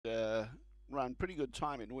run. Pretty good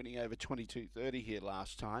time in winning over 22.30 here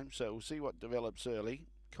last time. So we'll see what develops early.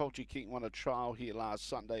 Culture King won a trial here last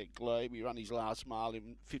Sunday at Globe. He ran his last mile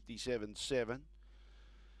in 57.7.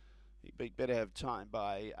 He beat Better Have Time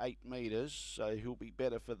by 8 metres, so he'll be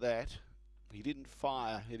better for that. He didn't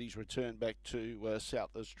fire at his return back to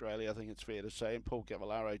South Australia, I think it's fair to say, and Paul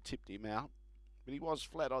Cavallaro tipped him out. But he was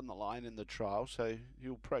flat on the line in the trial, so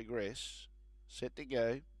he'll progress. Set to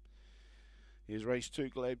go. Here's race 2,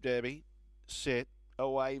 Globe Derby. Set.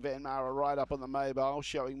 Away, Van Mara right up on the mobile,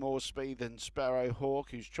 showing more speed than Sparrow Hawk,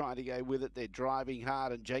 who's trying to go with it. They're driving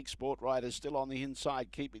hard, and Jake SPORTWRITER still on the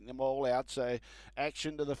inside, keeping them all out. So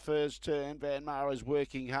action to the first turn. Van Mara's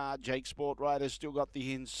working hard. Jake SPORTWRITER's still got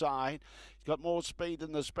the inside. He's got more speed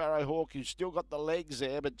than the Sparrow Hawk, who's still got the legs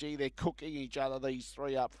there, but gee, they're cooking each other, these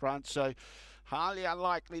three up front. So highly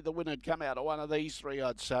unlikely the winner would come out of one of these three,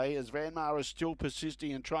 I'd say, as Van Mara is still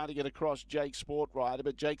persisting and trying to get across Jake SPORTWRITER,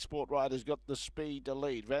 but Jake SPORTWRITER's got the speed to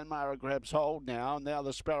lead. Van Mara grabs hold now, and now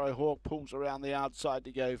the Sparrow Hawk pulls around the outside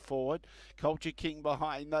to go forward. Culture King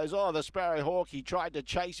behind those. Oh, the Sparrow Hawk, he tried to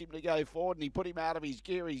chase him to go forward, and he put him out of his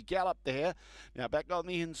gear. He's galloped there. Now back on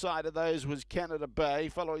the inside of those was Canada Bay.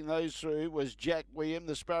 Following those through was Jack William.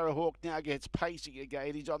 The Sparrow Hawk now gets pacing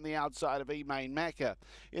again. He's on the outside of EMAIN MACHA.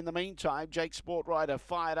 In the meantime, Jake SPORTWRITER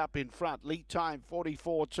fired up in front. Lead time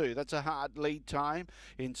 44.2. That's a hard lead time.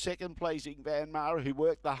 In second placing, Van Mara, who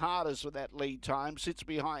worked the hardest for that lead time, sits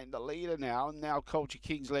behind the leader now, and now Culture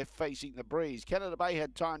King's left facing the breeze. Canada Bay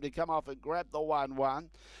had time to come off and grab the 1-1.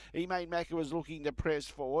 EMAIN MACHA was looking to press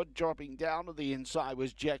forward. Dropping down to the inside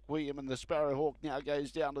was Jack William, and the Sparrow Hawk now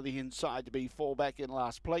goes down to the inside to be fall back in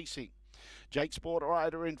last placing. Jake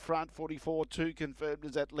SPORTWRITER in front, 44.2, confirmed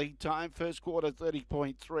as that lead time. First quarter,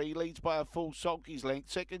 30.3, leads by a full sulky's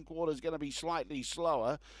length. Second quarter is going to be slightly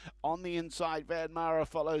slower. On the inside, Van Mara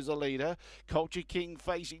follows the leader. Culture King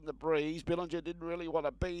facing the breeze. Billinger didn't really want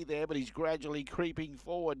to be there, but he's gradually creeping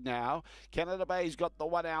forward now. Canada Bay's got the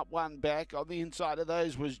 1 out, 1 back. On the inside of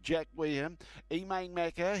those was Jack William. EMAIN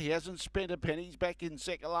MACHA, he hasn't spent a penny. He's back in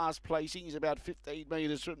second last placing. He's about 15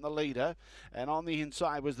 metres from the leader. And on the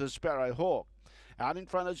inside was the Sparrow Hawk. Out in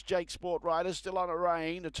front is Jake SPORTWRITER, still on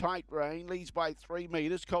a tight rein, leads by 3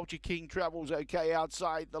 metres. Culture King travels okay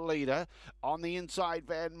outside the leader. On the inside,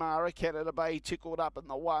 Van Mara, Canada Bay tickled up in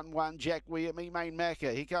the 1-1. Jack William, EMAIN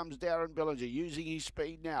MACHA. Here comes Darren Billinger, using his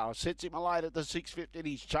speed now. Sets him alight at the 650.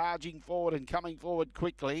 He's charging forward and coming forward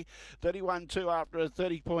quickly. 31.2 after a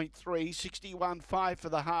 30.3. 61.5 for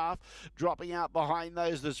the half. Dropping out behind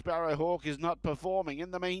those, the Sparrow Hawk is not performing.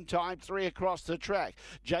 In the meantime, 3 across the track.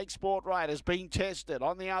 Jake SPORTWRITER's been tested.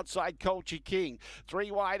 On the outside, Culture King.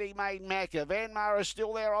 3 wide, EMAIN MACHA. Van Mara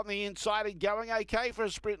still there on the inside and going okay for a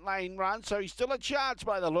sprint lane run, so he's still a chance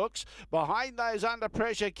by the looks. Behind those under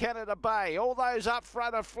pressure, Canada Bay. All those up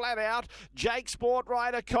front are flat out. Jake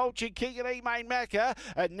SPORTWRITER, Culture King and EMAIN MACHA.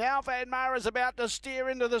 And now Van Mara's about to steer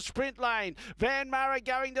into the sprint lane. Van Mara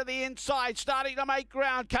going to the inside, starting to make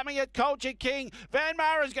ground, coming at Culture King. Van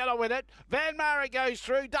Mara's going to win it. Van Mara goes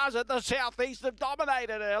through, does it. The Southeast have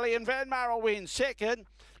dominated early, and Van Mara wins. Second,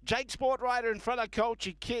 Jake SPORTWRITER in front of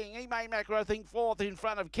Culture King. EMAIN MACHA, I think, fourth in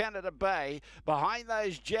front of Canada Bay. Behind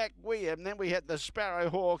those, Jack William. Then we had the Sparrow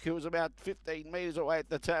Hawk, who was about 15 metres away at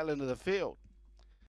the tail end of the field.